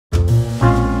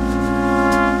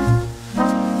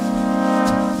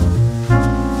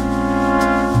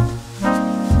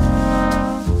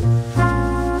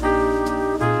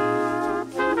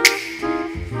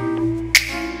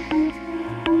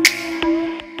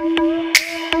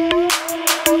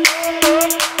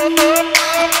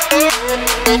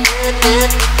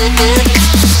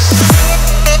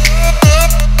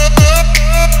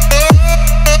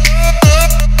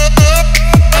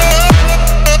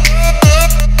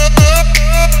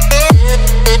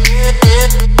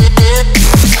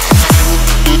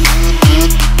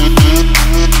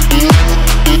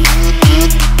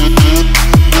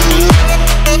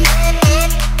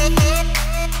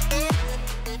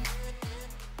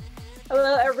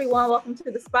Welcome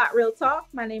to the Spot Real Talk.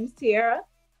 My name is Tiara.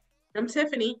 I'm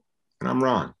Tiffany. And I'm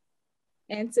Ron.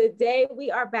 And today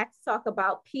we are back to talk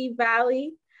about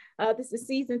P-Valley. This is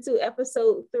season 2,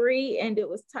 episode 3, and it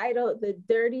was titled The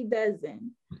Dirty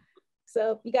Dozen.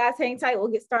 So if you guys hang tight, we'll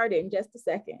get started in just a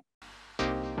second.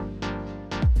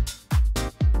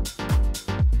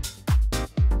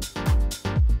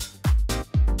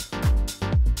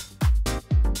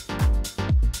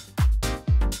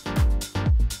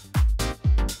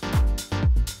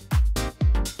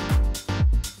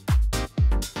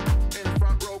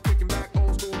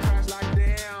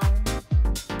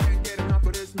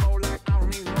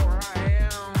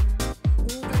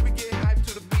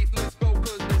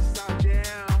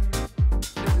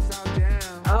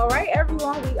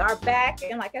 Back,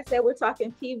 and like I said, we're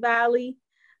talking P-Valley.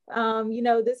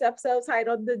 This episode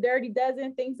titled The Dirty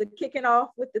Dozen. Things are kicking off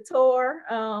with the tour.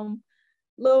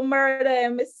 Lil Murda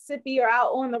and Mississippi are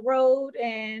out on the road,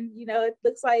 and it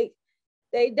looks like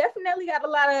they definitely got a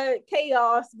lot of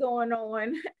chaos going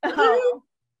on.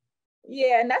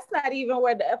 Yeah, and that's not even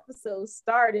where the episode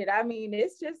started. I mean,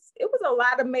 it was a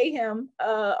lot of mayhem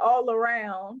all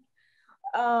around.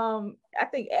 I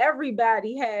think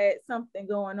everybody had something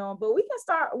going on, but we can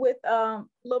start with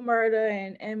Lil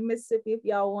Murda and Mississippi if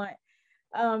y'all want,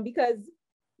 because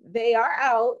they are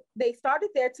out. They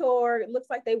started their tour. It looks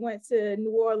like they went to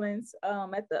New Orleans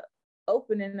at the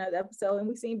opening of the episode, and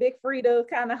we seen Big Frida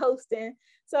kind of hosting.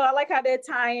 So I like how they're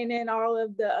tying in all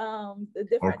of the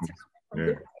different talent from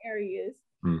different areas.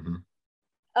 Mm-hmm.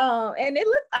 And it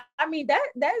looked, I mean,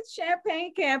 that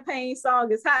Champagne Campaign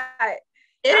song is hot.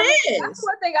 It is. That's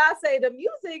one thing I say. The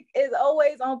music is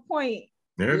always on point.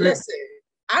 Listen,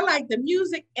 I like the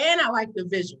music and I like the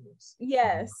visuals.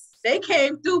 Yes. They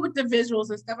came through with the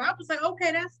visuals and stuff. I was like,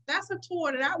 okay, that's a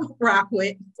tour that I would rock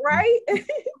with. Right?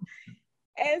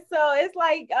 And so it's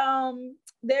like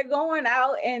they're going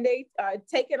out and they are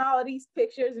taking all of these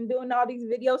pictures and doing all these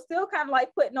videos, still kind of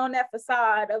like putting on that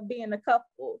facade of being a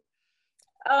couple.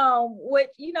 Which,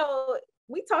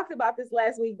 we talked about this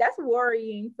last week. That's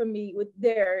worrying for me with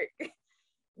Derek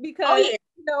because,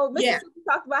 Mississippi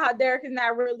talked about how Derek is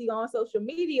not really on social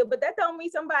media, but that don't mean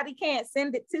somebody can't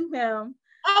send it to him.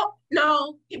 Oh,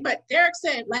 no. But Derek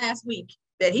said last week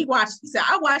that he said,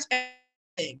 I watch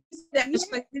everything.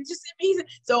 Like, did you see me?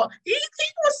 So he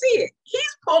will see it.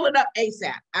 He's pulling up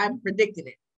ASAP. I'm predicting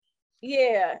it.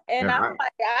 Yeah. And I'm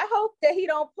like, I hope that he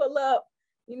don't pull up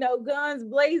guns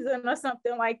blazing or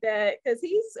something like that, because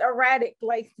he's erratic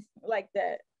like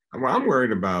that. Well, I'm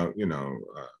worried about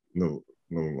little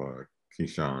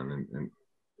Keyshawn and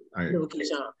little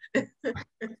Keyshawn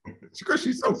because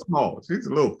she's so small. She's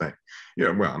a little thing.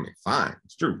 Well, I mean, fine,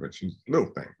 it's true, but she's a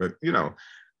little thing. But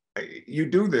you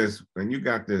do this and you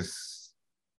got this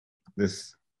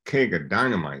keg of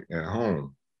dynamite at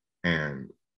home,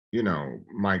 and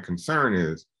my concern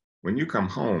is when you come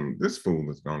home, this fool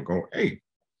is gonna go ape.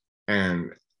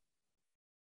 And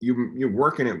you're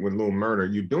working it with Lil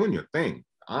Murda. You're doing your thing,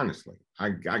 honestly.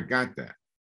 I got that.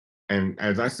 And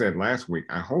as I said last week,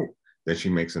 I hope that she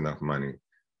makes enough money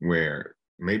where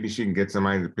maybe she can get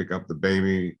somebody to pick up the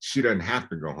baby. She doesn't have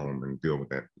to go home and deal with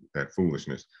that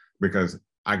foolishness, because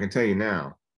I can tell you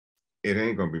now, it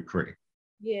ain't gonna be pretty.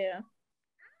 Yeah.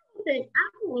 I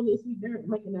don't really see Derek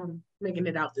making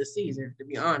it out this season, to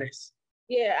be honest.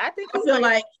 Yeah, I feel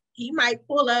like he might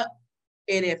pull up,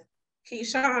 and if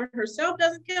Keyshawn herself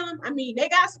doesn't kill him, I mean, they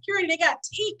got security, they got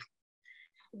Teak.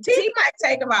 Teak might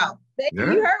take him out. You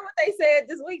heard what they said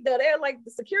this week, though. They're like,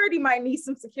 the security might need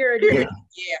some security. Yeah.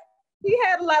 He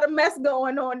had a lot of mess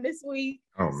going on this week.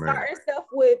 Starting stuff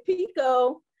with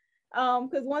Pico,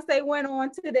 because once they went on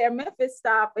to their Memphis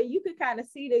stop, and you could kind of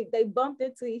see they bumped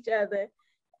into each other.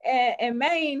 And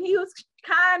Maine, he was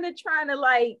kind of trying to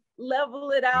like level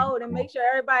it out and make sure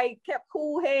everybody kept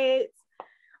cool heads,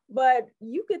 but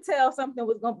you could tell something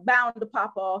was bound to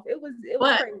pop off. It was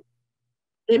crazy.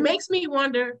 It makes me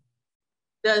wonder,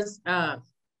 does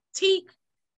Teak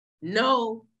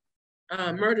know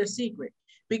Murder's secret?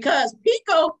 Because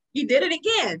Pico, he did it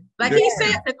again. Like he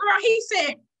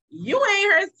said, you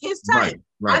ain't his type.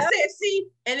 Right. I said, see,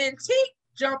 and then Teak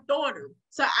jumped on him.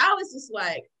 So I was just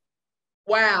like,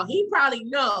 wow, he probably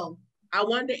know. I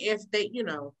wonder if they,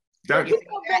 That,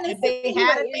 if they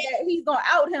had it, that he's gonna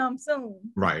out him soon.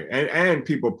 Right, and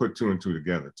people put two and two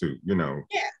together too. You know,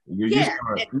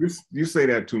 you say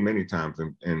that too many times,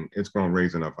 and it's gonna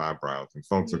raise enough eyebrows, and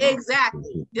folks are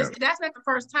exactly. That's not the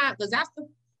first time, because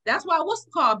that's why what's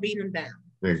called beat him down.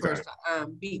 Exactly.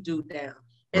 First beat dude down,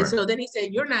 and so then he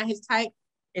said you're not his type,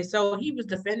 and so he was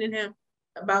defending him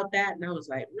about that, and I was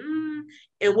like,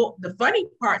 And what the funny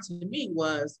part to me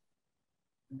was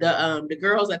the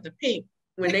girls at the Pink,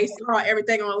 when they saw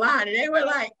everything online, and they were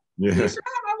like, "You sure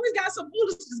I've always got some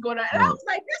foolishness going on?" And I was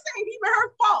like, "This ain't even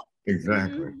her fault."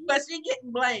 Exactly. But she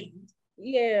getting blamed.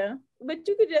 Yeah, but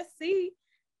you could just see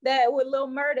that with Lil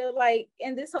Murda, like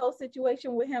in this whole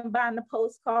situation with him buying the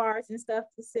postcards and stuff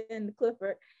to send to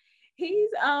Clifford, he's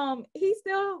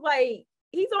still like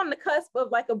he's on the cusp of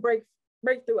like a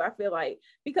breakthrough. I feel like,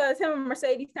 because him and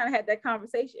Mercedes kind of had that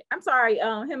conversation. I'm sorry,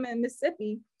 him and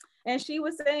Mississippi. And she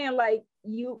was saying, like,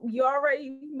 you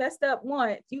already messed up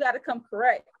once. You got to come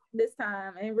correct this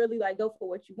time and really like go for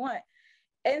what you want.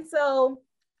 And so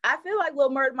I feel like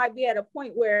Lil Murda might be at a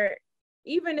point where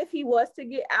even if he was to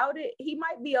get outed, he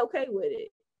might be okay with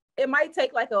it. It might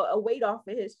take like a weight off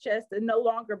of his chest to no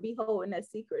longer be holding that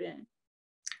secret in.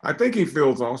 I think he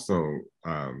feels also,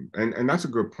 and that's a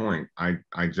good point.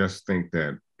 I just think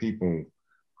that people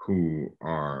who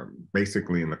are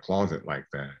basically in the closet like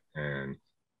that, and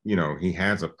you know, he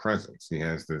has a presence. He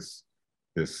has this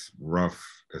rough,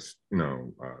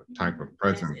 type of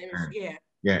presence.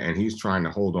 And he's trying to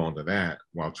hold on to that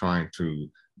while trying to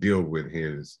deal with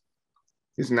his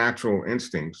natural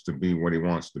instincts to be what he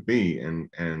wants to be.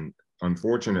 And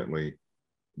unfortunately,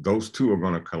 those two are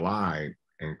going to collide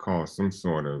and cause some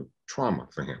sort of trauma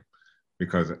for him,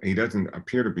 because he doesn't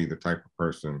appear to be the type of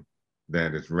person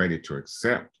that is ready to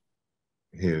accept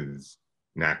his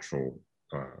natural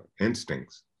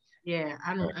instincts. Yeah,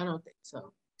 I don't think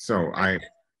so. So I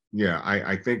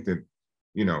think that,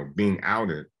 you know, being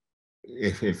outed,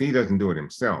 if he doesn't do it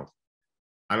himself,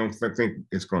 I don't think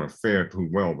it's going to fare too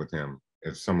well with him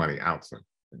if somebody outs him.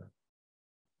 You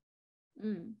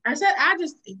know? I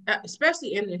just,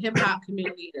 especially in the hip hop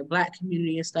community, the Black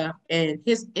community and stuff, and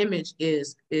his image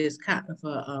is kind of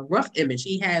a rough image.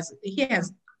 He has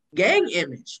gang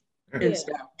image and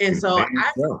stuff, and so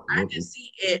I can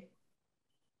see it.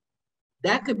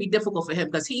 That could be difficult for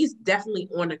him because he's definitely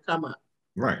on the come up.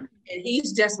 Right. And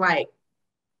he's just like,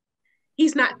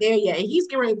 he's not there yet. And he's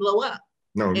getting ready to blow up.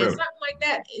 No, and really. Something like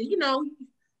that. You know,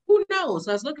 who knows?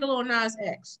 Let's look at Lil Nas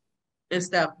X and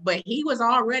stuff. But he had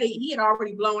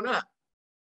already blown up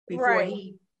before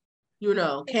he,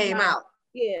 came out.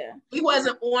 Yeah. He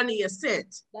wasn't on the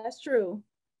ascent. That's true.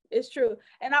 It's true.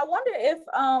 And I wonder if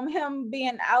him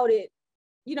being outed,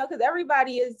 because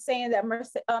everybody is saying that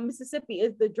Mississippi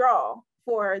is the draw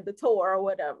for the tour or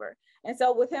whatever. And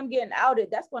so with him getting outed,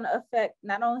 that's going to affect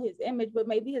not only his image, but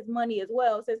maybe his money as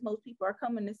well, since most people are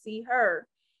coming to see her.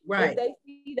 Right. If they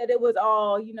see that it was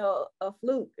all, a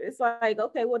fluke, it's like,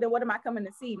 okay, well, then what am I coming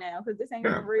to see now? Because this ain't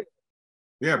even real.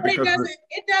 Yeah, but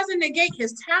it doesn't negate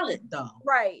his talent, though.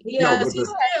 Right. Yeah, he's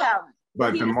still talent.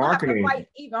 But the marketing, fight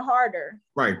even harder.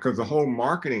 Right, because the whole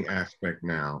marketing aspect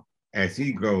now, as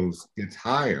he gets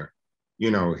higher,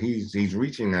 he's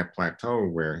reaching that plateau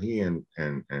where he and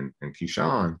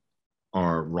Keyshawn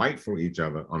are right for each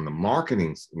other on the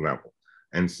marketing level.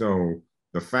 And so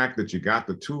the fact that you got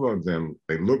the two of them,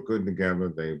 they look good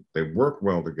together, they work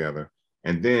well together,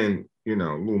 and then Lil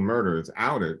Murda is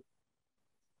outed,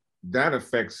 that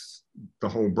affects the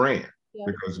whole brand,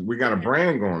 because we got a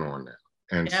brand going on now.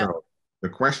 And so the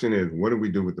question is, what do we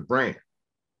do with the brand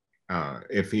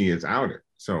if he is outed?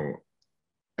 So,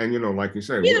 and like you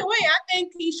said, either way, I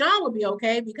think Keyshawn would be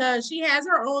okay because she has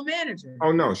her own manager.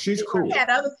 Oh no, she's cool. She had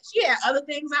other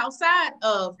things outside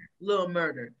of Lil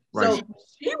Murda, right. So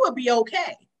she would be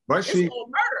okay. But it's Lil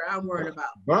Murda I'm worried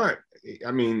about. But I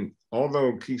mean,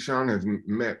 although Keyshawn has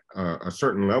met a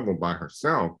certain level by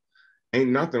herself,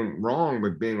 ain't nothing wrong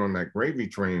with being on that gravy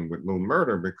train with Lil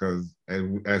Murda, because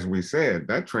as we said,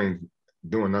 that train's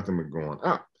doing nothing but going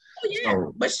up. Oh yeah,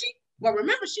 so, but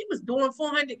remember, she was doing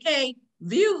 400K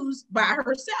views by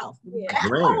herself.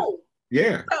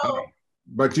 Yeah. So,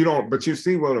 but you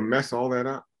see what'll mess all that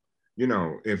up?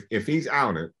 If he's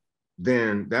outed,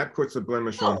 then that puts a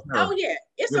blemish on her. Oh yeah,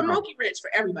 it's a monkey wrench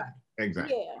for everybody.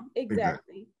 Exactly. Yeah,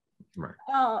 exactly. Right.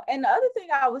 And the other thing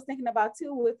I was thinking about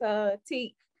too with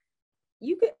Teak,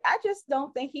 I just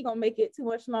don't think he's gonna make it too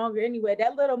much longer anyway.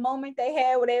 That little moment they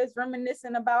had where they was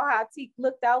reminiscing about how Teak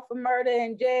looked out for Murda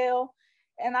in jail.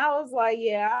 And I was like,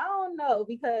 yeah, I don't know,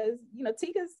 because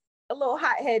Teak is a little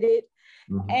hot-headed.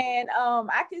 Mm-hmm. And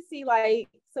I can see, like,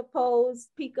 suppose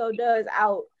Pico does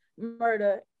out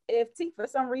Murda, if T for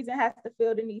some reason has to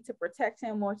feel the need to protect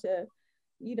him or to,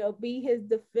 be his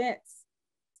defense,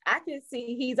 I can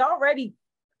see he's already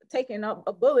taking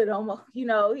a bullet almost, he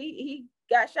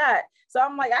got shot. So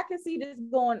I'm like, I can see this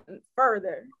going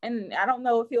further. And I don't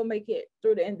know if he'll make it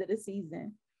through the end of the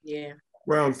season. Yeah.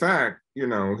 Well, in fact,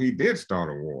 he did start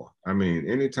a war. I mean,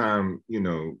 anytime,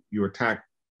 you attack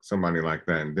somebody like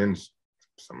that, and then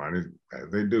somebody, as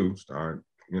they do, start,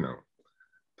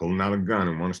 pulling out a gun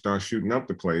and want to start shooting up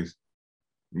the place,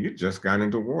 you just got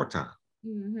into wartime.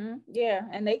 Mm-hmm. Yeah.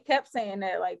 And they kept saying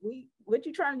that, like, what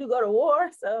you trying to do, go to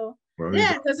war? So well,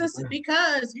 yeah,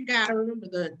 because you gotta remember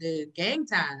the gang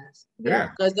ties. Yeah.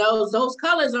 Because those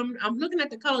colors, I'm looking at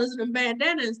the colors of the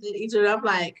bandanas that each of them, I'm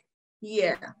like,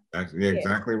 yeah. That's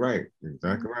exactly right.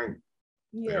 Exactly right.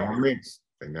 Yeah. They don't mix.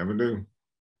 They never do.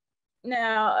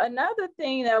 Now, another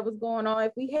thing that was going on,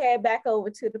 if we head back over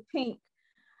to the pink,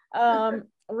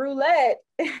 Roulette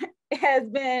has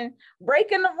been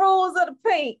breaking the rules of the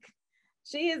pink.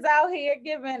 She is out here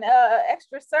giving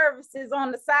extra services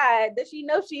on the side that she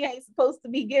knows she ain't supposed to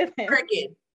be giving.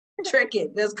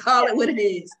 Tricking. Let's call it what it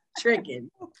is. Tricking.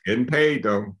 Getting paid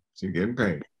though. She's getting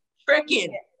paid.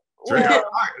 Tricking. Well,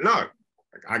 look,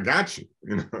 I got you.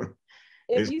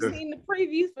 If you've seen the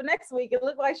previews for next week, it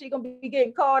looks like she's gonna be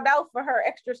getting called out for her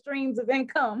extra streams of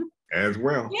income as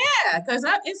well. Yeah, because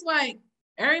it's like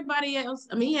everybody else.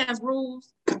 I mean, he has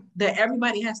rules that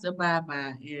everybody has to abide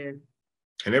by,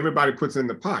 and everybody puts in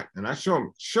the pot. And I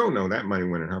sure know that money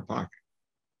went in her pocket.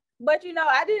 But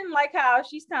I didn't like how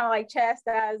she's kind of like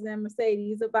chastising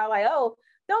Mercedes about like, oh,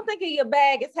 don't think of your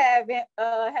bag as half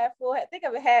full. Think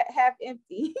of it half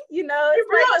empty. She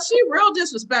real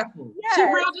disrespectful. Yes. She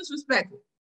real disrespectful.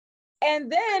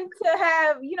 And then to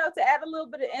have, to add a little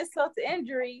bit of insult to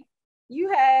injury,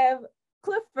 you have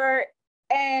Clifford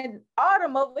and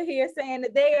Autumn over here saying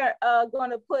that they are going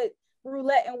to put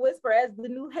Roulette and Whisper as the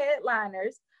new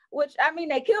headliners, which, I mean,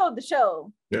 they killed the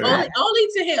show. Yeah. Only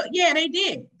to hell. Yeah, they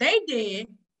did.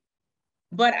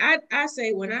 But I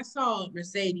say when I saw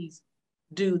Mercedes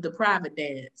do the private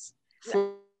dance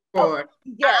for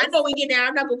yes. I know we get there,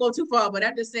 I'm not gonna go too far, but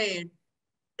I'm just saying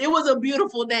it was a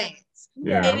beautiful dance.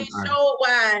 Yeah, and it showed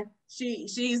why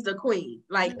she's the queen.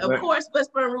 Like, of course,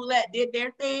 Whisper and Roulette did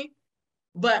their thing,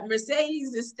 but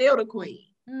Mercedes is still the queen.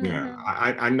 Yeah,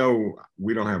 I know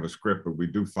we don't have a script, but we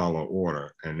do follow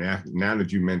order. And now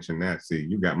that you mentioned that, see,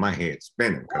 you got my head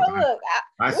spinning. Well,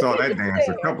 I saw that dance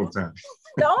a couple times.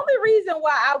 The only reason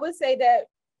why I would say that,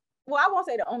 well, I won't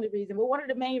say the only reason, but one of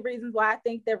the main reasons why I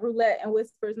think that Roulette and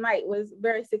Whisper's night was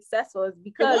very successful is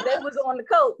because they was on the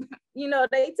coat.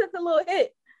 They took a little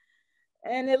hit,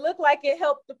 and it looked like it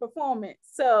helped the performance.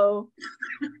 So,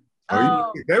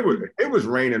 it was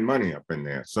raining money up in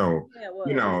there. So,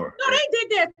 No, they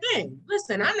did their thing.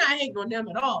 Listen, I'm not hating on them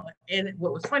at all. And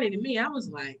what was funny to me, I was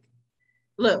like,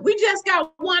 look, we just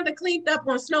got Wanda cleaned up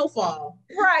on Snowfall.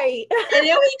 Right. And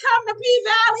then we come to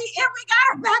P-Valley and we got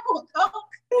her back on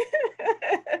coke.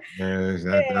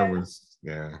 That was.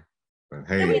 But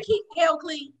hey. Can we keep Hale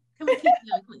clean?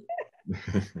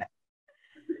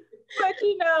 But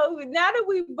now that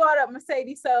we've brought up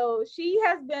Mercedes, so she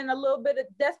has been a little bit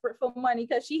desperate for money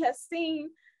because she has seen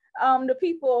the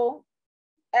people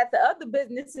at the other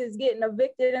businesses getting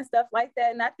evicted and stuff like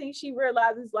that. And I think she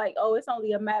realizes like, oh, it's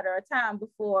only a matter of time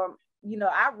before,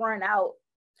 I run out.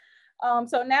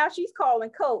 So now she's calling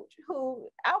Coach, who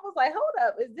I was like, hold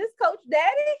up, is this Coach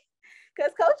Daddy?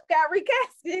 Because Coach got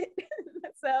recasted.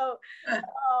 So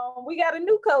we got a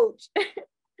new coach.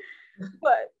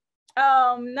 But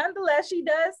nonetheless, she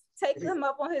does take him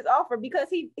up on his offer because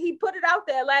he put it out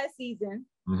there last season.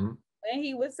 Mm-hmm. And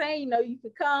he was saying, you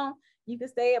could come, you could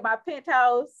stay at my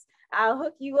penthouse, I'll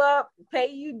hook you up, pay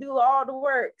you, do all the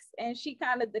works. And she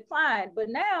kind of declined. But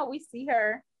now we see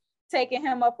her taking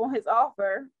him up on his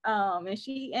offer. And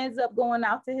she ends up going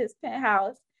out to his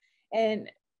penthouse. And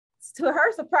to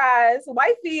her surprise,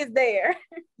 wifey is there,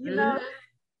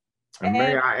 And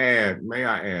may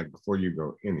I add before you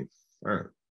go any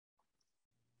further,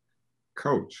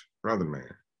 Coach, brother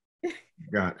man,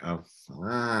 got a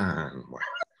fine wife.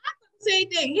 Same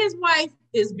thing. His wife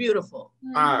is beautiful.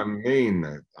 I mean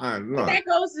that. That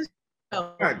goes to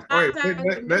show.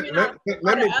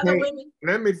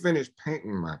 Let me finish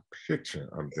painting my picture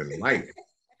of delight.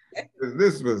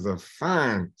 This was a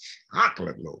fine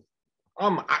chocolate loaf.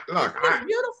 She's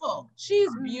beautiful. She's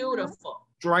beautiful.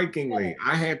 Strikingly,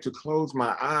 I had to close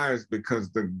my eyes because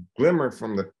the glimmer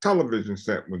from the television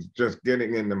set was just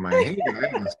getting into my head. I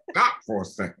had to stop for a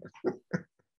second.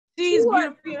 She's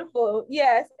beautiful.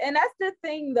 Yes. And that's the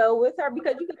thing though with her,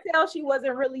 because you could tell she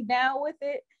wasn't really down with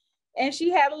it. And she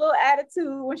had a little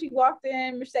attitude when she walked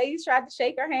in. Mercedes tried to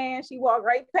shake her hand. She walked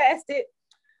right past it.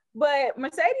 But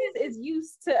Mercedes is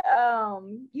used to,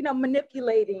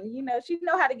 manipulating. She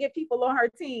know how to get people on her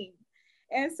team.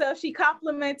 And so she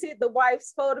complimented the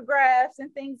wife's photographs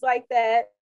and things like that.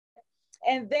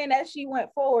 And then as she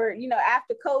went forward,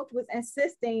 after Coach was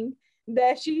insisting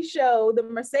that she show the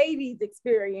Mercedes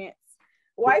experience,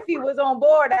 wifey was on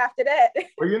board after that.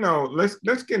 Well,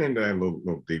 let's get into that a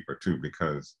little deeper too,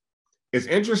 because it's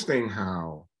interesting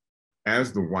how,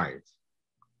 as the wife,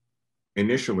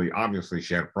 initially, obviously,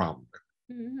 she had a problem with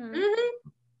it. Mm-hmm. Mm-hmm.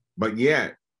 But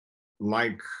yet,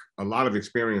 like a lot of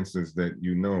experiences that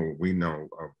we know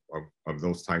of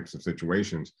those types of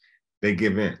situations, they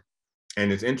give in. And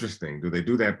it's interesting. Do they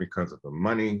do that because of the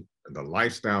money, the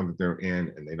lifestyle that they're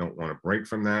in, and they don't want to break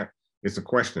from that? It's a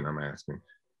question I'm asking.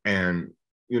 And,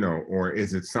 or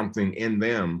is it something in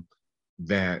them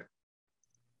that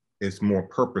is more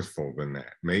purposeful than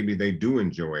that? Maybe they do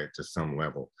enjoy it to some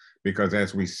level, because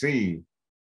as we see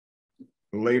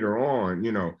later on,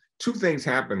 two things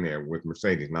happen there with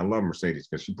Mercedes. And I love Mercedes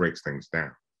because she breaks things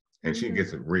down and she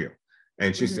gets it real.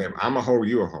 And she said, I'm a hoe,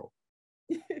 you a hoe.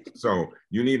 So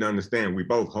you need to understand we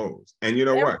both hoes. And you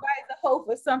know Everybody's what? a hoe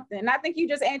for something. I think you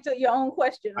just answered your own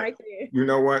question right there. You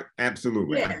know what?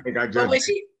 Absolutely. Yeah. I think I just. But when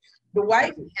the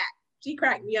wife, she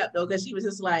cracked me up though, because she was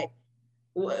just like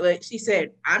she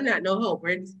said, I'm not no hoe.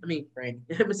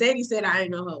 Mercedes said I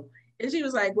ain't no hoe. And she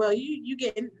was like, well, you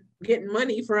getting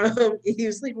money from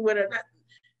you sleeping with her.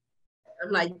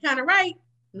 I'm like, you're kind of right.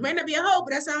 You might not be a hoe,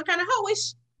 but that sounds kind of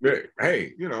hoish.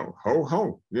 Hey,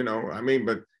 ho.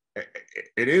 But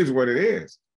it is what it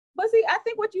is. But see, I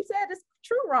think what you said is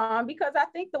true, Ron, because I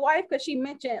think the wife, because she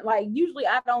mentioned, like, usually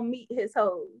I don't meet his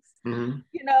hoes. Mm-hmm.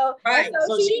 Right. And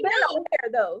so she's been aware,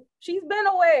 though. She's been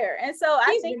aware. And so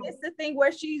I think it's the thing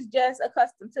where she's just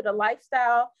accustomed to the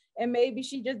lifestyle, and maybe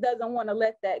she just doesn't want to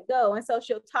let that go. And so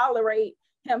she'll tolerate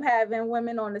him having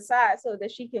women on the side so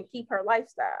that she can keep her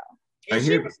lifestyle. And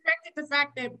she respected the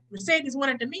fact that Mercedes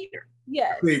wanted to meet her.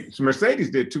 Yes. See, so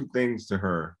Mercedes did two things to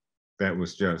her that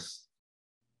was just,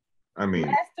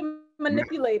 Master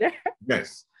manipulator.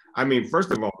 Yes. First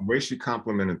of all, the way she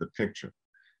complimented the picture.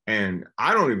 And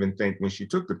I don't even think when she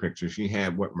took the picture, she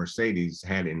had what Mercedes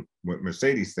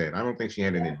said. I don't think she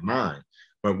had it in mind,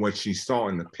 but what she saw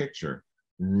in the picture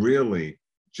really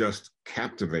just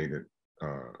captivated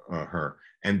her.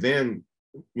 And then,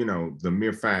 the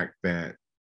mere fact that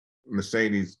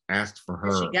Mercedes asked for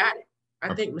her. She got it.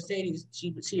 I think Mercedes,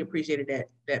 she appreciated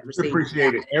that Mercedes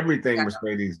appreciated everything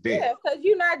Mercedes did. Yeah, because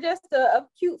you're not just a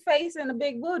cute face and a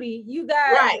big booty. You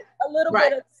got a little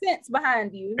bit of sense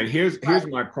behind you. And here's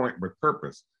my point with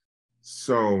purpose.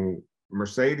 So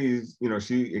Mercedes,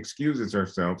 she excuses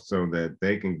herself so that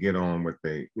they can get on with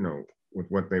with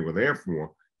what they were there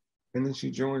for, and then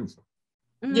she joins them.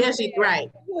 Yeah, she's right.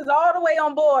 She was all the way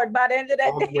on board by the end of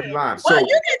that day. Well,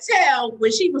 you can tell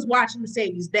when she was watching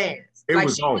Mercedes dance. It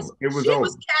was over. She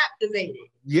was captivated.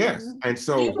 Yes, and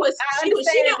so she didn't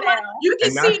want. You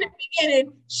can see in the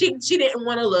beginning she didn't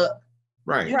want to look.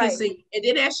 Right. You can see, and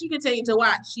then as she continued to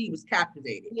watch, she was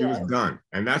captivated. She was done,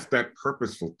 and that's that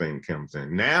purposeful thing comes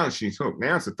in. Now she's hooked.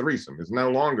 Now it's a threesome. It's no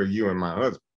longer you and my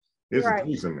husband. It's a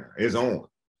threesome now. It's on.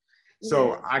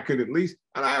 So I could at least,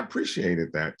 and I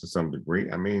appreciated that to some degree.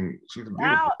 She's a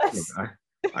beautiful woman.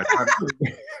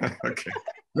 Okay,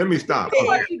 let me stop.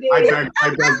 I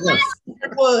digress.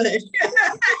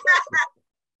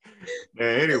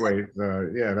 Anyways,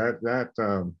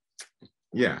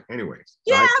 anyways.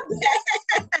 Yeah.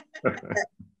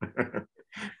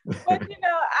 But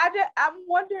I'm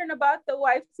wondering about the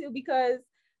wife too, because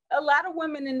a lot of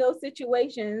women in those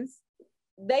situations,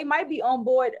 they might be on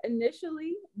board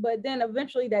initially, but then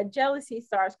eventually that jealousy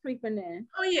starts creeping in.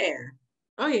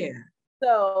 Oh yeah.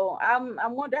 So I'm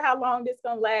wonder how long this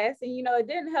gonna last. And it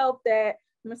didn't help that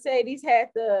Mercedes had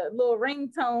the little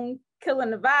ringtone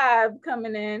killing the vibe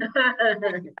coming in.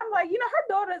 I'm like, her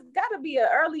daughter's got to be an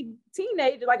early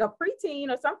teenager, like a preteen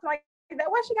or something like that.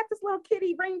 Why she got this little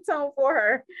kitty ringtone for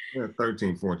her? Yeah,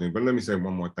 13, 14. But let me say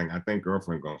one more thing. I think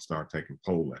girlfriend gonna start taking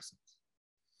pole lessons.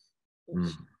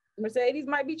 Mercedes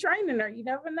might be training her. You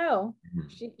never know.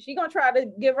 She gonna try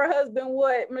to give her husband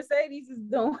what Mercedes is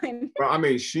doing.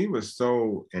 Well, she was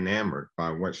so enamored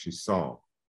by what she saw,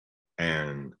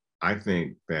 and I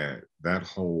think that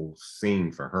whole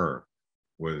scene for her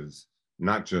was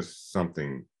not just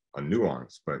a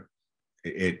nuance, but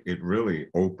it really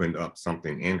opened up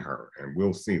something in her, and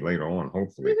we'll see later on,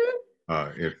 hopefully,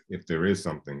 if there is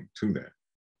something to that.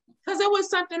 Because there was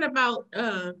something about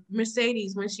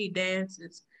Mercedes when she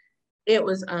dances. It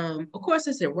was, of course,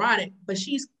 it's erotic, but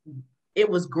she's it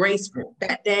was graceful.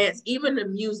 That dance, even the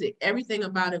music, everything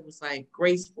about it was like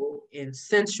graceful and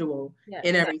sensual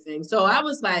and everything. So I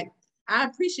was like, I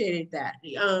appreciated that.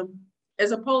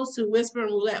 As opposed to Whisper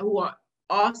and Roulette, who are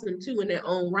awesome too in their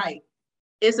own right.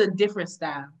 It's a different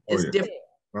style. It's different.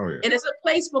 Oh yeah. And it's a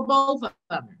place for both of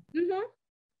them. Mm-hmm.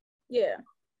 Yeah.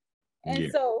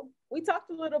 And so we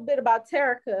talked a little bit about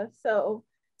Terica. So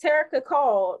Terica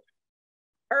called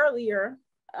earlier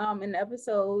in the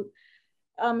episode.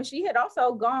 She had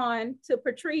also gone to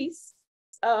Patrice,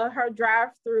 her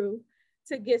drive-through,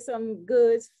 to get some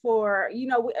goods for,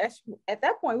 at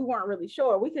that point, we weren't really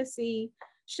sure. We could see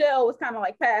Shell was kind of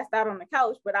like passed out on the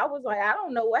couch, but I was like, I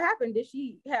don't know what happened. Did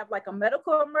she have like a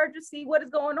medical emergency? What is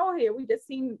going on here? We just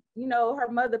seen, her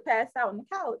mother passed out on the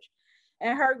couch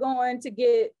and her going to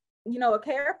get, a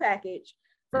care package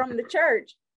from the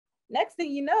church. Next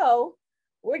thing you know,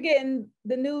 we're getting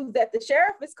the news that the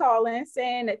sheriff is calling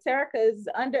saying that Terica is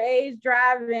underage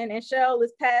driving and Shell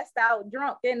is passed out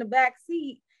drunk in the back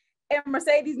seat and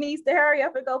Mercedes needs to hurry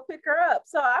up and go pick her up.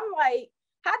 So I'm like,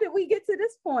 how did we get to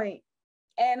this point?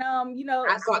 And,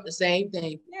 I thought the same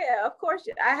thing. Yeah, of course,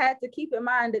 I had to keep in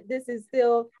mind that this is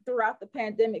still throughout the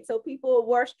pandemic. So people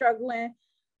were struggling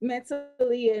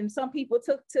mentally and some people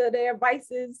took to their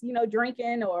vices,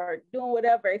 drinking or doing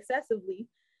whatever excessively.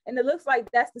 And it looks like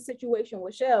that's the situation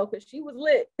with Shell because she was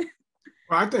lit.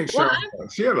 Well, I think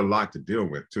she had a lot to deal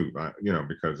with too,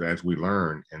 because as we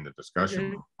learned in the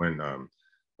discussion when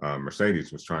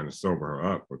Mercedes was trying to sober her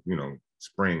up with,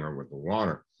 spraying her with the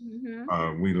water,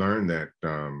 we learned that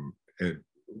it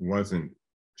wasn't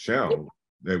Shell,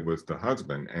 it was the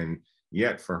husband. And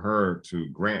yet for her to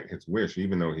grant his wish,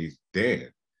 even though he's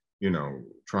dead,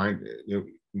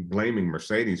 blaming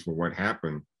Mercedes for what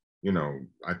happened,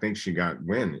 I think she got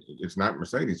wind. It's not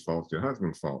Mercedes' fault, it's your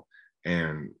husband's fault.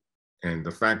 And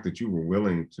the fact that you were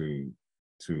willing to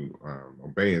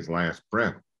obey his last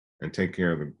breath and take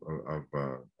care of it wasn't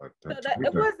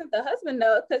the husband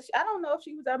though, because I don't know if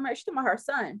she was ever married. She's talking about her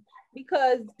son,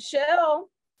 because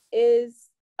Shell is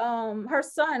her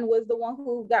son was the one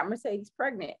who got Mercedes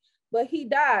pregnant, but he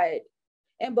died.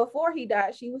 And before he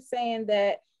died, she was saying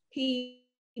that he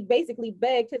basically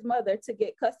begged his mother to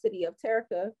get custody of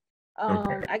Terica.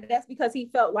 I guess because he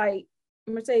felt like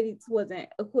Mercedes wasn't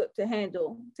equipped to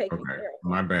handle taking care of her.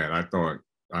 My bad. I thought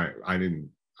I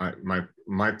didn't.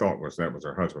 My thought was that was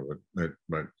her husband, but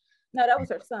no, that was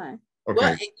her son.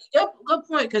 Okay. Well, good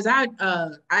point, because I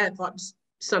had thought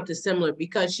something similar,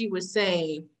 because she was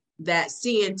saying that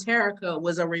seeing Terica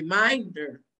was a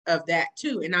reminder of that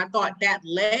too, and I thought that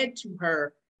led to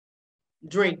her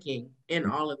drinking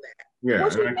and all of that. Yeah.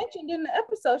 Well, she mentioned in the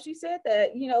episode, she said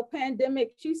that,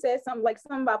 pandemic, she said something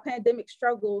about pandemic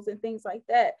struggles and things like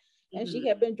that. And she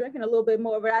had been drinking a little bit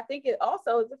more, but I think it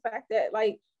also is the fact that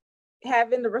like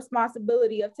having the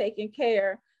responsibility of taking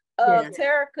care of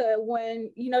Terica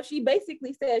when, she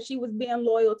basically said she was being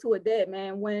loyal to a dead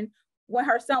man when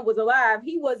her son was alive,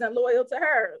 he wasn't loyal to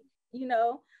her,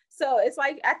 So it's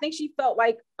like, I think she felt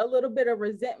like a little bit of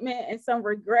resentment and some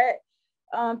regret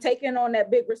taking on that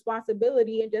big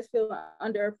responsibility and just feeling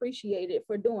underappreciated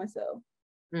for doing so.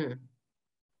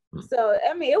 So,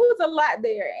 I mean, it was a lot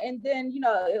there. And then,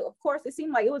 of course, it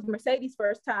seemed like it was Mercedes'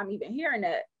 first time even hearing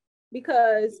that,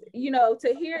 because,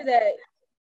 to hear that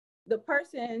the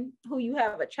person who you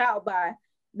have a child by,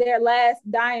 their last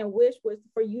dying wish was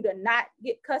for you to not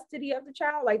get custody of the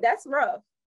child, like that's rough.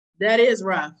 That is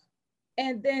rough.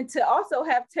 And then to also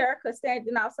have Terica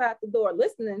standing outside the door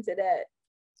listening to that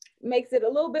makes it a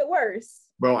little bit worse.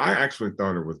 Well, I actually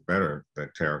thought it was better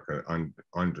that Terica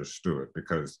understood,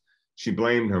 because she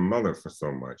blamed her mother for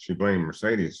so much. She blamed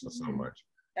Mercedes for so much.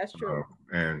 That's true.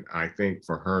 And I think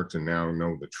for her to now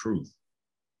know the truth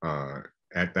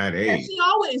at that age. And she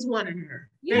always wanted her.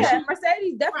 Yeah, and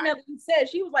Mercedes definitely said,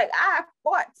 she was like, I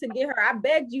fought to get her. I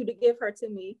begged you to give her to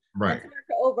me. Right. And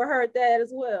Terica overheard that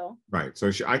as well. Right.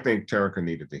 So I think Terica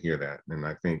needed to hear that. And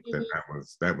I think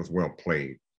that was well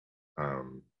played.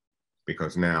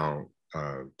 Because now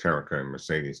Terica and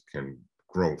Mercedes can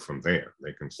grow from there.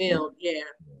 They can build,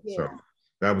 So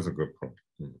that was a good point.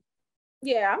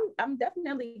 Yeah, I'm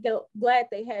definitely glad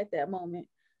they had that moment.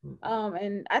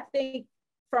 And I think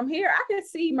from here, I can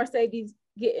see Mercedes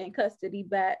getting custody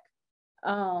back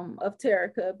of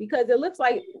Terica, because it looks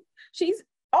like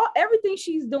everything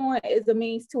she's doing is a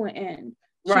means to an end.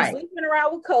 She's sleeping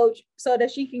around with Coach so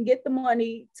that she can get the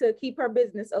money to keep her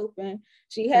business open.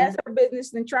 She has her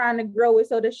business and trying to grow it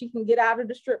so that she can get out of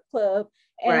the strip club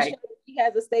and she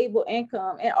has a stable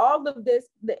income. And all of this,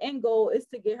 the end goal is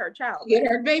to get her child back. Get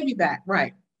her baby back,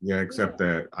 right. Yeah, except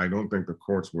that I don't think the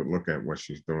courts would look at what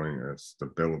she's doing as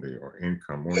stability or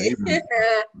income or even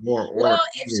more. Well,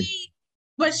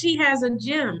 but she has a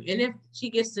gym, and if she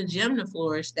gets the gym to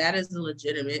flourish, that is a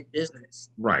legitimate business.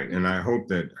 Right, and I hope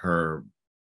that her,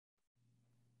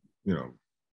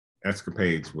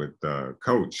 escapades with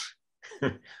Coach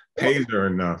pays her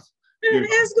enough.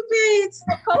 Escapades.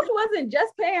 Coach wasn't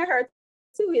just paying her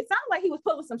too. It sounded like he was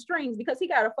pulling some strings because he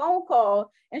got a phone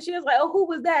call and she was like, "Oh, who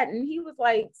was that?" And he was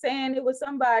like saying it was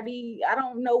somebody, I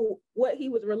don't know what he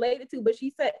was related to, but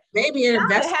she said maybe an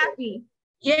investor. Happy.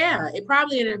 Yeah, it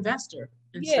probably an investor.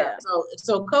 Yeah.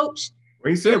 So Coach.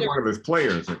 Well, he said one of his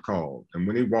players had called, and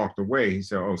when he walked away, he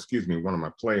said, "Oh, excuse me, one of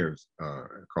my players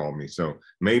called me." So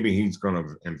maybe he's going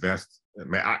to invest.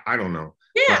 I don't know.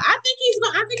 Yeah, but, I think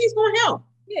he's going to help.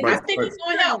 Yeah, I think he's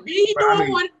going to help. He's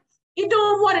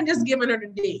doing more than just giving her the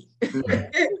D.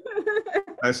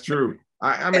 That's true.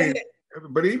 I mean,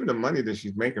 but even the money that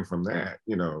she's making from that,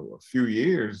 a few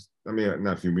years. I mean,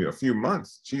 not a few years, a few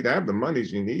months. She'd have the money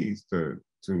she needs to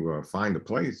find a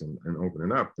place and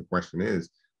open it up. The question is,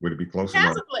 would it be close enough?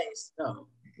 Has a place, though.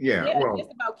 Yeah, well,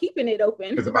 it's about keeping it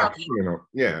open. It's about keeping it open.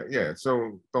 Yeah.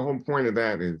 So the whole point of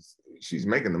that is she's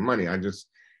making the money. I just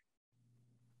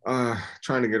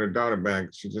trying to get her daughter back.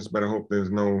 She just better hope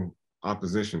there's no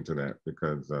opposition to that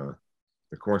because the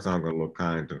courts aren't going to look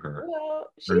kind to her. Well,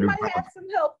 she might have some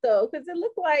help though, because it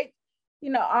looked like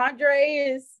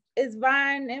Andre is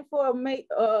vying in for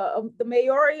the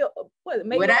mayoral.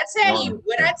 What I tell you?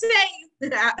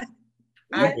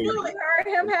 I heard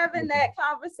him having that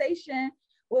conversation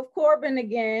with Corbin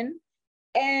again.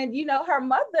 And, her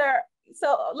mother.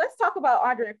 So let's talk about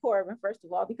Andre and Corbin, first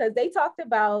of all, because they talked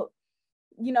about,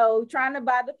 trying to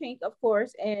buy the pink, of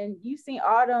course. And you seen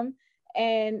Autumn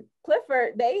and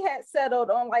Clifford, they had settled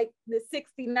on like the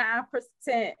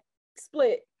 69%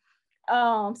 split.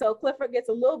 So Clifford gets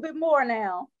a little bit more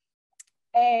now.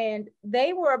 And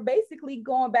they were basically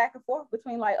going back and forth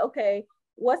between like, okay,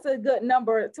 what's a good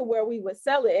number to where we would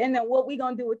sell it? And then what we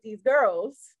gonna do with these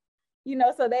girls?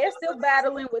 So they're still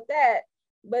battling with that.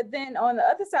 But then on the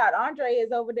other side, Andre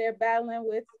is over there battling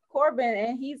with Corbin,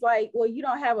 and he's like, well, you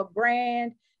don't have a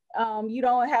brand. You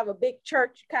don't have a big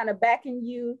church kind of backing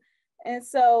you. And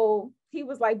so he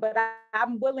was like, but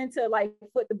I'm willing to like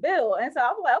foot the bill. And so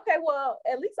I was like, okay, well,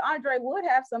 at least Andre would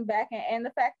have some backing. And the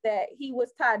fact that he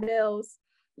was Tydell's,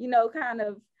 kind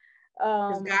of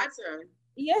his godson.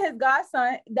 Yeah, his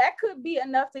godson, that could be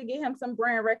enough to get him some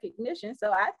brand recognition.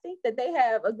 So I think that they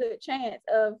have a good chance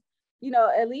of,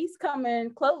 at least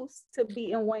coming close to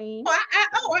beating Wayne.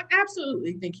 I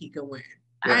absolutely think he can win.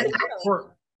 Yeah,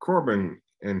 Corbin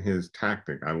and his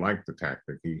tactic, I like the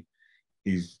tactic.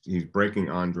 He's breaking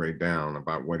Andre down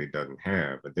about what he doesn't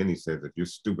have, but then he says, if you're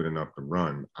stupid enough to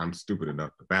run, I'm stupid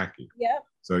enough to back you. Yep.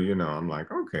 So I'm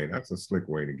like, okay, that's a slick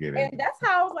way to get in. And that's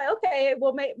how I was like, okay,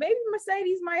 well, maybe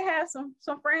Mercedes might have some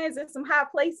friends in some high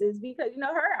places because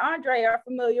her and Andre are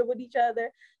familiar with each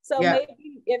other. So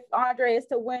maybe if Andre is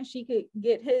to win, she could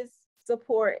get his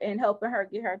support in helping her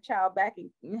get her child back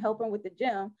and helping with the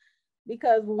gym,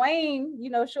 because Wayne,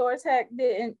 sure as heck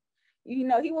didn't. He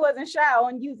wasn't shy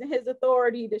on using his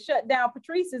authority to shut down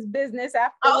Patrice's business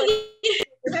after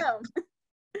him.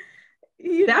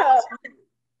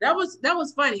 That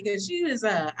was funny because she was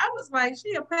I was like,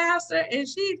 she a pastor and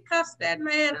she cussed that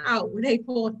man out when they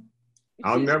pulled.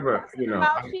 I'll never,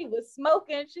 she was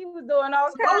smoking, she was doing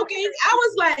all smoking. I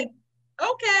was like,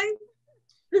 okay.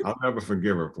 I'll never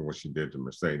forgive her for what she did to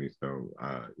Mercedes, though.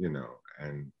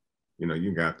 And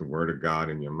you got the word of God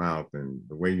in your mouth, and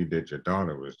the way you did your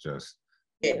daughter was just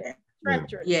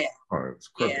treacherous. Yeah.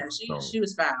 She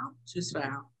was foul. She was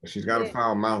foul. She's got a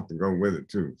foul mouth to go with it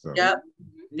too. So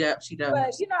Yep, she does.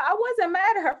 But I wasn't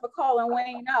mad at her for calling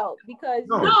Wayne out because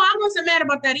no, I wasn't mad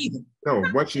about that either. No,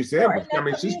 what she said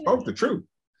was, she spoke the truth.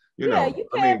 You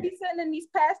can't be sending these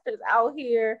pastors out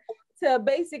here to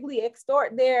basically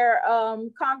extort their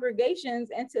congregations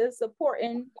into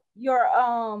supporting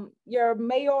your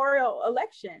mayoral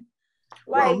election.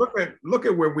 Well, look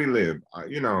at where we live,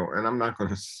 and I'm not going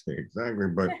to say exactly,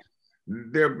 but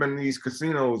there have been these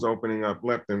casinos opening up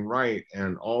left and right,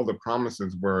 and all the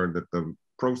promises were that the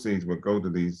proceeds would go to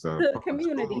these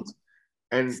communities,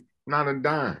 and not a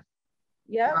dime.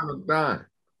 Yeah, not a dime,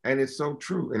 and it's so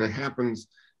true, and it happens.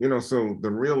 So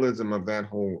the realism of that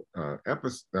whole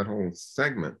episode, that whole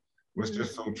segment, was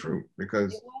just so true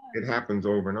because it happens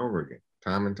over and over again,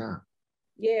 time and time.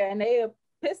 Yeah, and they are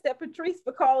pissed at Patrice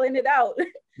for calling it out.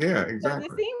 Yeah, exactly.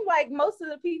 It seemed like most of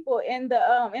the people in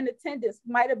the in attendance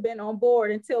might have been on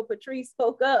board until Patrice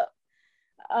spoke up.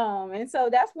 And so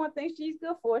that's one thing she's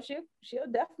good for.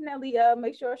 She'll definitely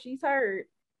make sure she's heard.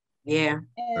 Yeah.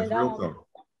 And that's real talk.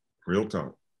 Real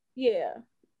talk. Yeah.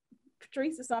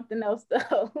 Patrice is something else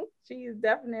though. She is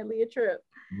definitely a trip.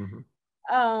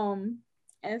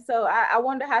 And so I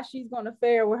wonder how she's gonna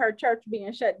fare with her church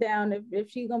being shut down,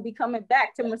 if she's gonna be coming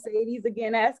back to Mercedes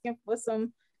again asking for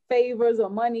some favors or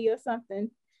money or something.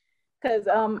 Because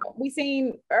we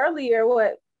seen earlier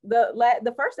what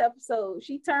the first episode,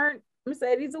 she turned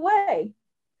Mercedes away.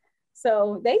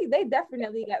 So they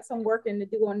definitely got some working to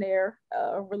do on their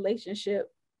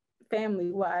relationship,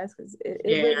 family wise, because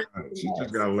really she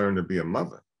just got to learn to be a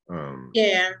mother.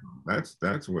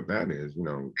 That's what that is, you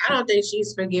know. I don't think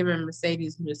she's forgiving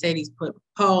Mercedes. Mercedes put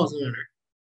pause on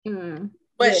her,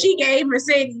 but she gave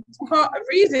Mercedes a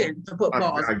reason to put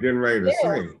pause. I'm getting ready to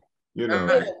say, you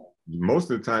know,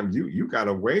 most of the time you got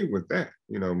away with that.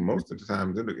 You know, most of the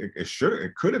time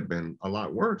it could have been a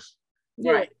lot worse.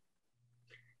 Right.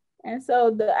 And so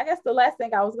I guess the last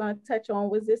thing I was going to touch on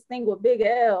was this thing with Big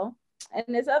L and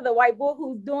this other white boy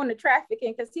who's doing the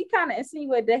trafficking, because he kind of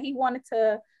insinuated that he wanted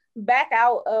to back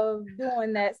out of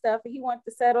doing that stuff. He wanted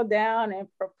to settle down and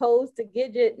propose to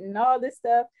Gidget and all this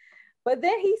stuff. But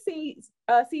then he sees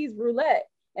Roulette.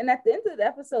 And at the end of the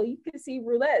episode, you can see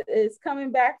Roulette is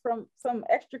coming back from some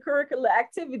extracurricular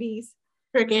activities.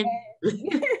 And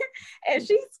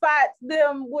she spots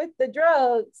them with the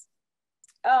drugs.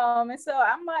 And so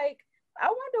I'm like, I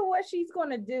wonder what she's going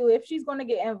to do, if she's going to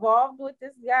get involved with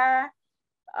this guy,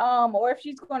 or if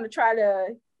she's going to try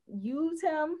to use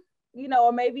him, you know,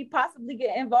 or maybe possibly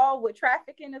get involved with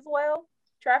trafficking as well,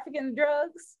 trafficking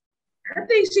drugs. I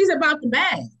think she's about the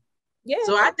bag. Yeah.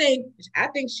 So I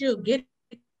think she'll get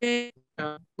it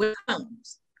what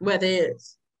comes, whether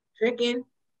it's tricking,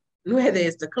 whether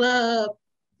it's the club,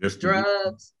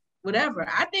 drugs, whatever.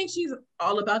 I think she's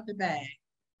all about the bag.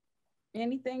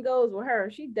 Anything goes with her.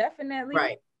 She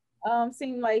definitely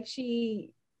seemed like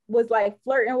she was like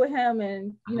flirting with him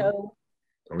and, you know,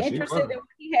 interested in what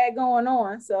he had going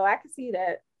on. So I can see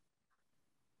that.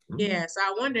 Yeah, so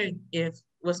I wonder if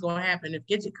what's going to happen if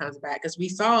Gidget comes back, because we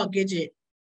saw Gidget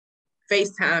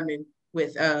FaceTiming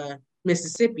with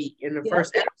Mississippi in the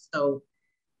first episode.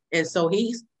 And so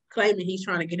he's claiming he's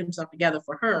trying to get himself together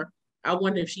for her. I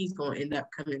wonder if she's going to end up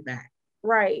coming back.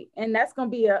 Right. And that's going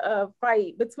to be a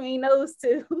fight between those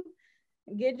two,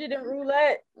 Gidget and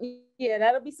Roulette. Yeah,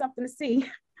 that'll be something to see.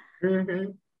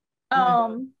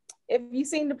 If you've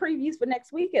seen the previews for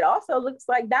next week, it also looks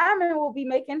like Diamond will be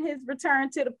making his return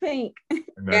to the pink.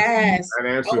 That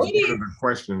answers one of the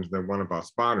questions that one of our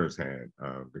spotters had,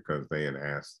 because they had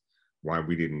asked why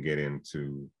we didn't get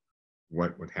into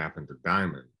what would happen to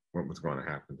Diamond, what was going to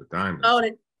happen to Diamond. Oh,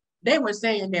 they were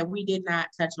saying that we did not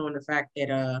touch on the fact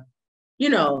that, you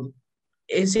know,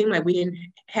 it seemed like we didn't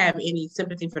have any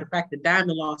sympathy for the fact that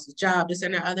Diamond lost his job, this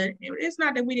and the other. It's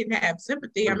not that we didn't have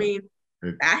sympathy. I mean,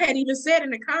 I had even said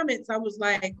in the comments, I was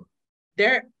like,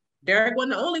 Derek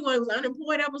wasn't the only one who was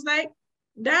unemployed. I was like,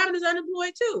 Diamond is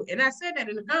unemployed too. And I said that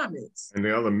in the comments. And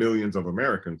the other millions of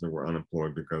Americans that were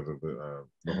unemployed because of the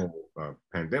whole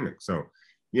pandemic. So,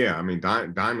 yeah, I mean,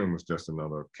 Diamond was just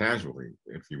another casualty,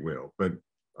 if you will. But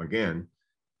again,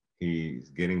 he's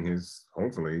getting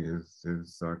hopefully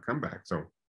his comeback. So,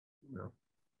 you know.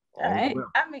 I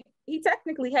mean, he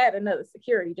technically had another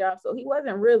security job, so he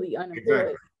wasn't really unemployed.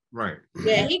 Exactly. Right.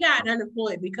 Yeah, he got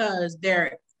unemployed because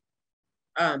Derek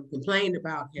complained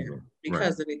about him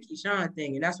because of the Keyshawn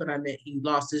thing, and that's what I meant. He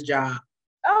lost his job.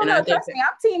 Oh, and no, trust me,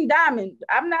 I'm Team Diamond.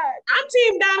 I'm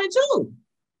Team Diamond too.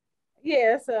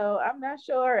 Yeah, so I'm not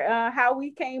sure how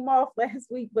we came off last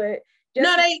week, but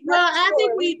I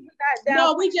think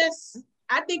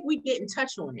we didn't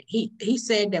touch on it. He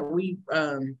said that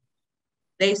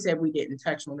they said we didn't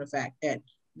touch on the fact that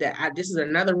this is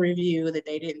another review that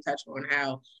they didn't touch on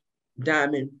how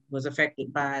Diamond was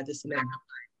affected by this and that.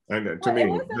 And to me, it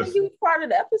wasn't a huge part of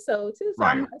the episode too. So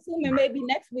I'm assuming maybe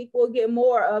next week we'll get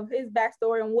more of his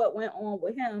backstory and what went on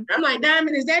with him. I'm like,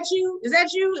 Diamond, is that you? Is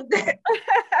that you?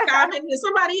 Is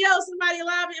somebody else? Somebody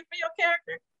alive in for your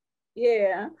character?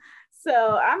 Yeah.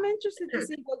 So I'm interested to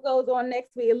see what goes on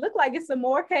next week. It looked like it's some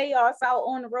more chaos out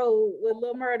on the road with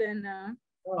Lil Murda and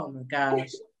oh my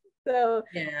gosh. So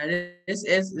yeah,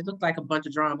 it looked like a bunch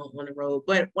of drama on the road.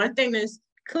 But one thing that's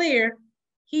clear,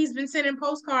 he's been sending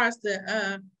postcards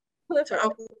to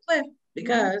Uncle Cliff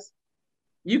because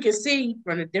you can see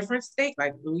from a different state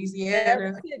like Louisiana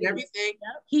and everything.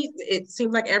 It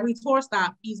seems like every tour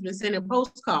stop he's been sending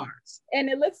postcards. And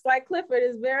it looks like Clifford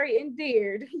is very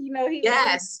endeared. You know,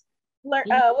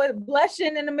 was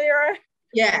blushing in the mirror.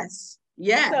 Yes.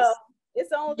 So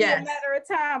it's only a matter of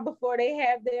time before they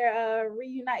have their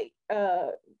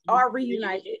reunited.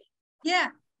 Yeah.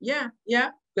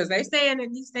 Because he's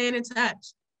staying in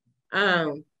touch.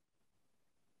 Yeah.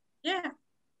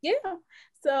 Yeah.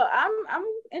 So I'm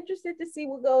interested to see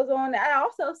what goes on. I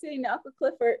also seen Uncle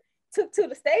Clifford took to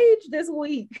the stage this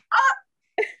week.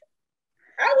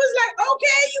 I was like,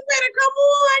 okay, you better come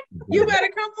on. You better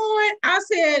come on. I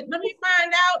said, let me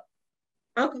find out.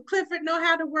 Uncle Clifford know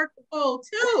how to work the bowl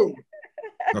too.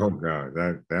 Oh God,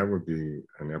 that would be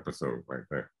an episode right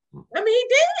there. I mean,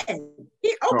 he did.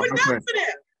 He opened up for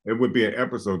them. It would be an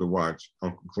episode to watch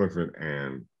Uncle Clifford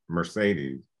and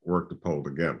Mercedes work the pole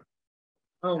together.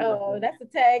 Oh, that's a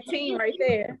tag team right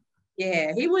there.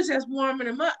 Yeah, he was just warming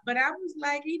him up, but I was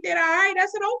like, he did all right. I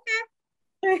said,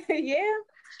 okay. Yeah.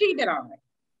 She did all right.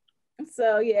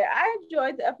 So yeah, I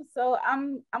enjoyed the episode.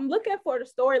 I'm looking for the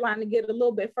storyline to get a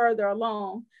little bit further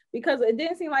along because it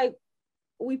didn't seem like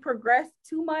we progressed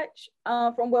too much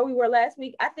from where we were last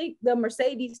week. I think the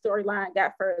Mercedes storyline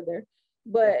got further,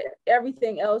 but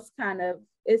everything else kind of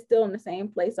is still in the same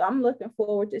place. So I'm looking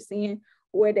forward to seeing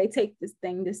where they take this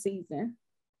thing this season.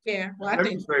 Yeah, well,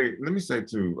 let me say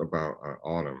too about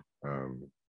Autumn.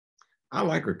 I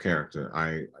like her character.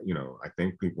 I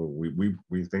think people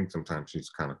we think sometimes she's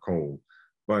kind of cold,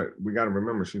 but we got to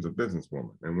remember she's a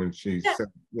businesswoman. And when she said,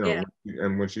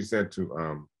 and when she said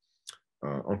to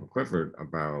Uncle Clifford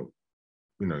about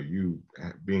you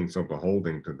being so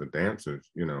beholden to the dancers,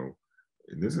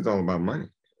 this is all about money,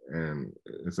 and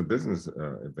it's a business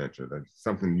adventure. That's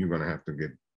something you're going to have to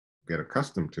get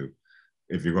accustomed to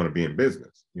if you're going to be in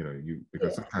business.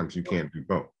 Because sometimes you can't do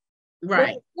both.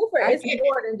 Right. It's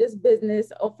more than just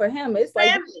business. Or for him, it's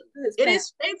family. Like it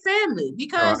is family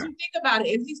because you think about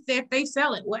it. If they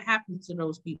sell it, what happens to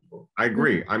those people? I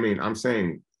agree. I mean, I'm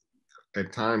saying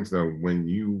at times though, when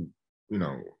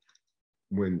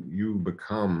when you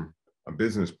become a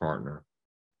business partner,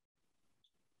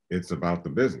 it's about the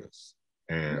business.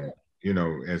 And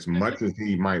as much as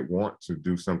he might want to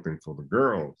do something for the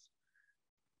girls,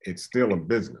 it's still a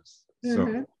business.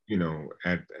 So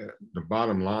at the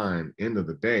bottom line, end of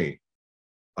the day,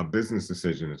 a business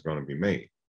decision is going to be made.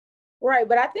 Right,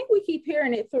 but I think we keep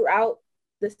hearing it throughout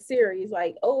the series,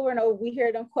 like over and over. We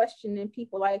hear them questioning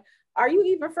people, like, "Are you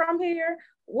even from here?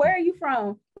 Where are you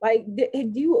from? Like,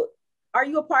 are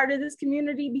you a part of this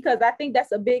community?" Because I think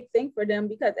that's a big thing for them.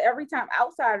 Because every time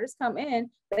outsiders come in,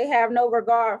 they have no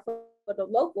regard for the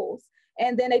locals,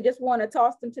 and then they just want to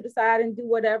toss them to the side and do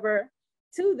whatever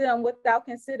to them without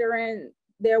considering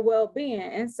their well-being.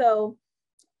 And so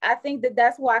I think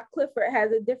that's why Clifford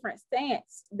has a different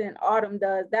stance than Autumn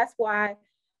does. That's why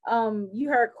you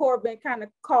heard Corbin kind of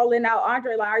calling out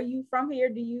Andre, like, "Are you from here?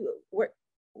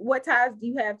 What ties do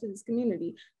you have to this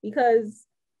community?" Because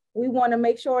we want to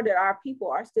make sure that our people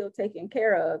are still taken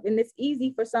care of. And it's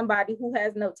easy for somebody who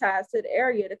has no ties to the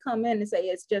area to come in and say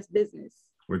it's just business.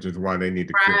 Which is why they need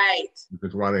to kill. Which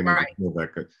is why they need to kill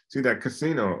that. See, that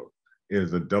casino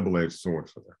is a double-edged sword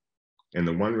for them. In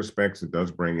the one respects, it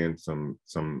does bring in some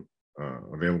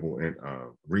available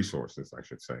resources, I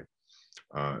should say.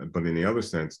 But in the other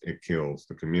sense, it kills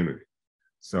the community.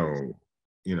 So,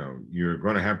 you're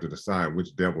going to have to decide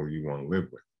which devil you want to live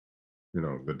with.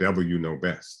 The devil you know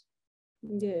best.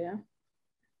 Yeah.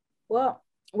 Well,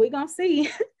 we're going to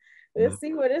see. We'll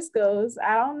see where this goes.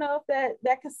 I don't know if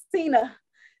that casino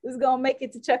is going to make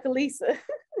it to Chucalissa.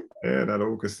 Yeah, that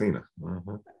old casino.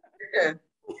 Yeah.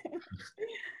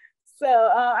 So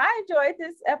I enjoyed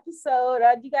this episode.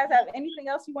 Do you guys have anything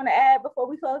else you want to add before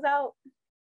we close out?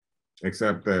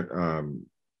 Except that,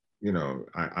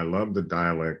 I love the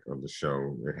dialect of the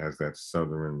show. It has that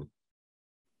Southern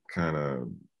kind of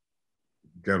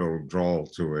ghetto drawl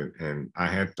to it. And I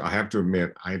have to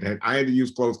admit, I had to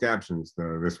use closed captions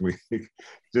this week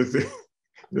just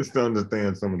to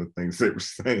understand some of the things they were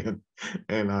saying.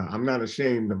 And I'm not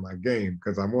ashamed of my game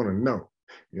because I want to know,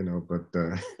 but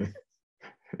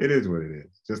it is what it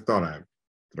is. Just thought I'd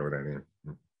throw that in.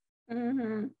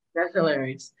 Mm-hmm. That's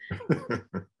hilarious.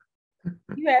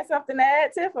 You had something to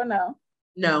add, Tiff, or no?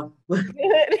 No.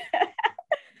 Good.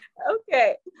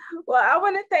 Okay. Well, I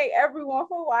want to thank everyone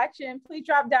for watching. Please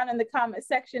drop down in the comment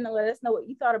section and let us know what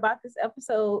you thought about this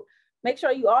episode. Make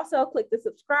sure you also click the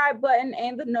subscribe button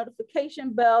and the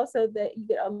notification bell so that you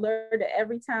get alerted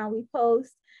every time we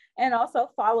post. And also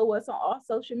follow us on all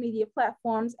social media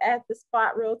platforms at The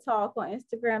Spot Real Talk on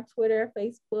Instagram, Twitter,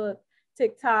 Facebook,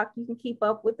 TikTok. You can keep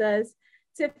up with us.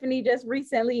 Tiffany just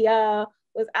recently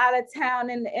was out of town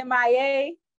in the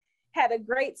MIA, had a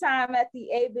great time at the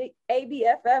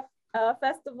ABFF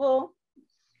festival.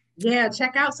 Yeah,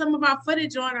 check out some of our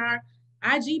footage on our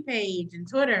IG page and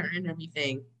Twitter and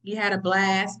everything. We had a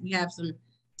blast. We have some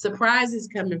surprises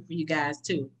coming for you guys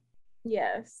too.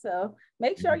 Yes, so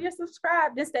make sure you're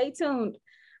subscribed and stay tuned.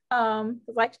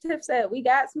 Like Tiff said, we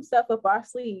got some stuff up our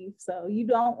sleeve, so you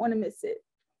don't want to miss it.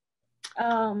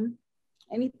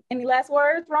 Any last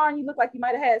words, Ron? You look like you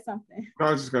might have had something. No,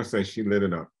 I was just gonna say she lit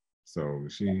it up. So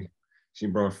she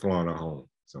brought Florida home.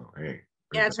 So hey.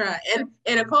 Yeah, that's right.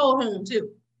 And a cold home too.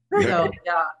 So y'all,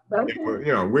 you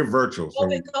know, we're virtual. So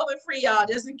COVID free, y'all,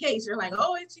 just in case you're like,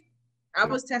 oh, I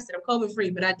was tested, I'm COVID free,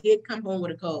 but I did come home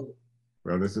with a cold.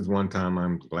 Well, this is one time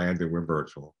I'm glad that we're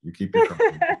virtual. You keep your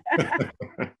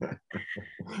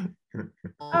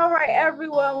All right,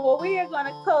 everyone. Well, we are going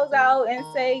to close out and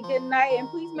say good night. And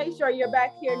please make sure you're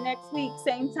back here next week,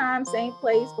 same time, same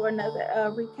place, for another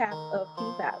recap of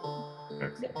P Valley.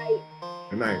 Good night.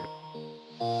 Good night.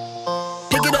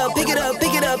 Pick it up, pick it up,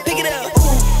 pick it up, pick it up.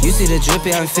 You see the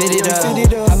drippy, I'm fitted up.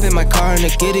 Hop in my car and the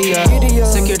giddy up.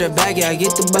 Secure the bag, yeah, I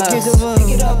get the bus.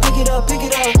 Pick it up, pick it up, pick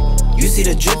it up. You see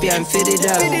the drippy, I'm fitted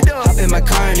up. Hop in my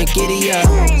car and the giddy up.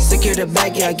 Secure the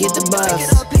bag, yeah, I get the bus. Pick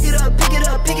it up, pick it up, pick it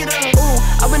up, pick it up. Ooh,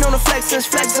 I've been on the flex since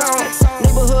flex zone.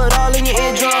 Neighborhood all in your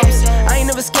eardrums. I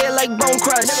ain't never scared like Bone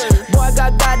Crush. Boy, I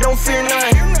got God, don't fear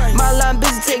none. My line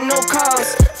busy, take no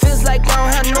calls. Feels like I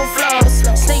don't have no flaws.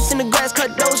 Snakes in the grass,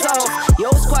 cut those off.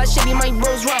 Yo, squad shady, my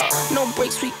bros raw. No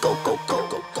breaks, we go, go, go,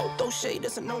 go, go. Throw shade,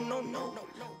 that's a no, no, no, no,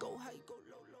 no, go.